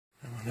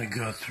I'm going to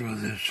go through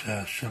this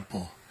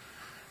simple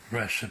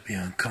recipe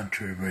on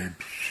country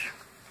ribs.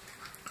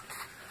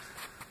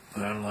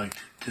 What I like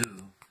to do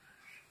is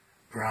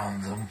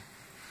brown them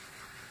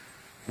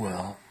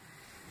well,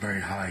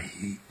 very high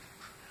heat,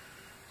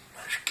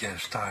 nice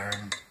cast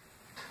iron.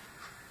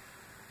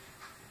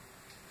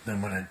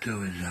 Then what I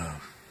do is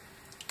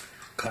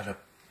cut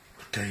up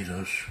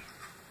potatoes,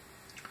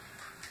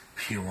 a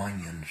few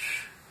onions.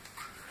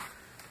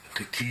 But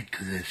the key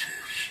to this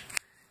is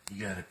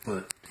you got to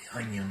put the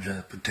onions and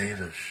the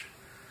potatoes,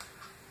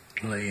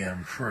 lay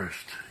them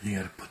first. You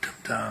got to put them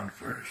down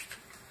first.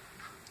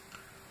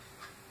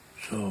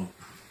 So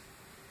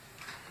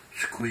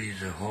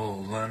squeeze a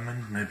whole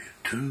lemon, maybe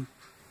two,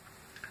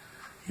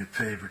 your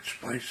favorite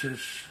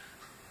spices,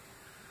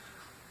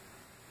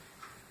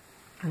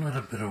 a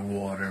little bit of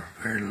water,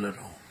 very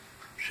little,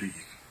 so you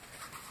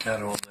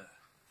got all the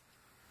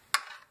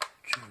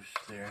juice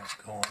there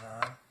going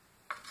on.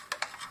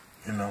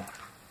 You know,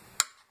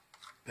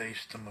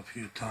 baste them a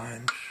few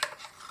times.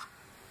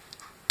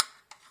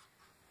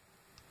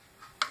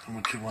 And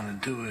what you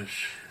want to do is,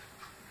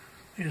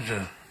 you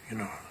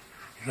don't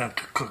have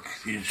to cook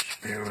these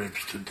spare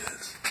ribs to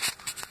death.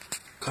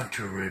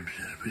 Country ribs,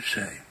 as we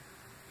say.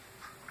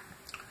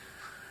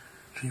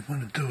 So you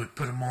want to do it,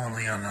 put them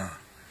only on a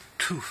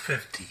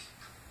 250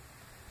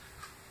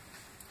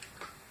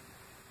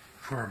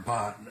 for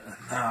about an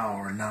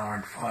hour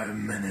and 5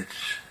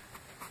 minutes.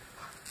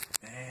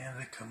 And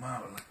they come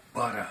out like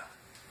butter,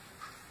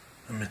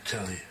 let me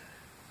tell you.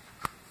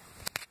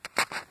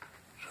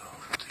 So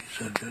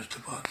these are just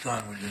about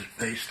done. We just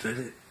basted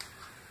it.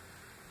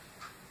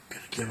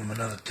 Gonna give them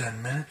another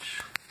 10 minutes.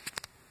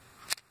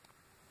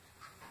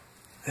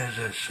 As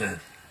I said,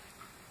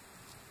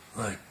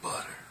 like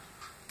butter.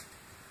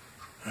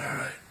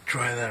 Alright,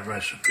 try that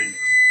recipe.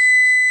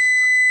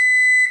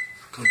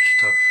 Good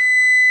stuff.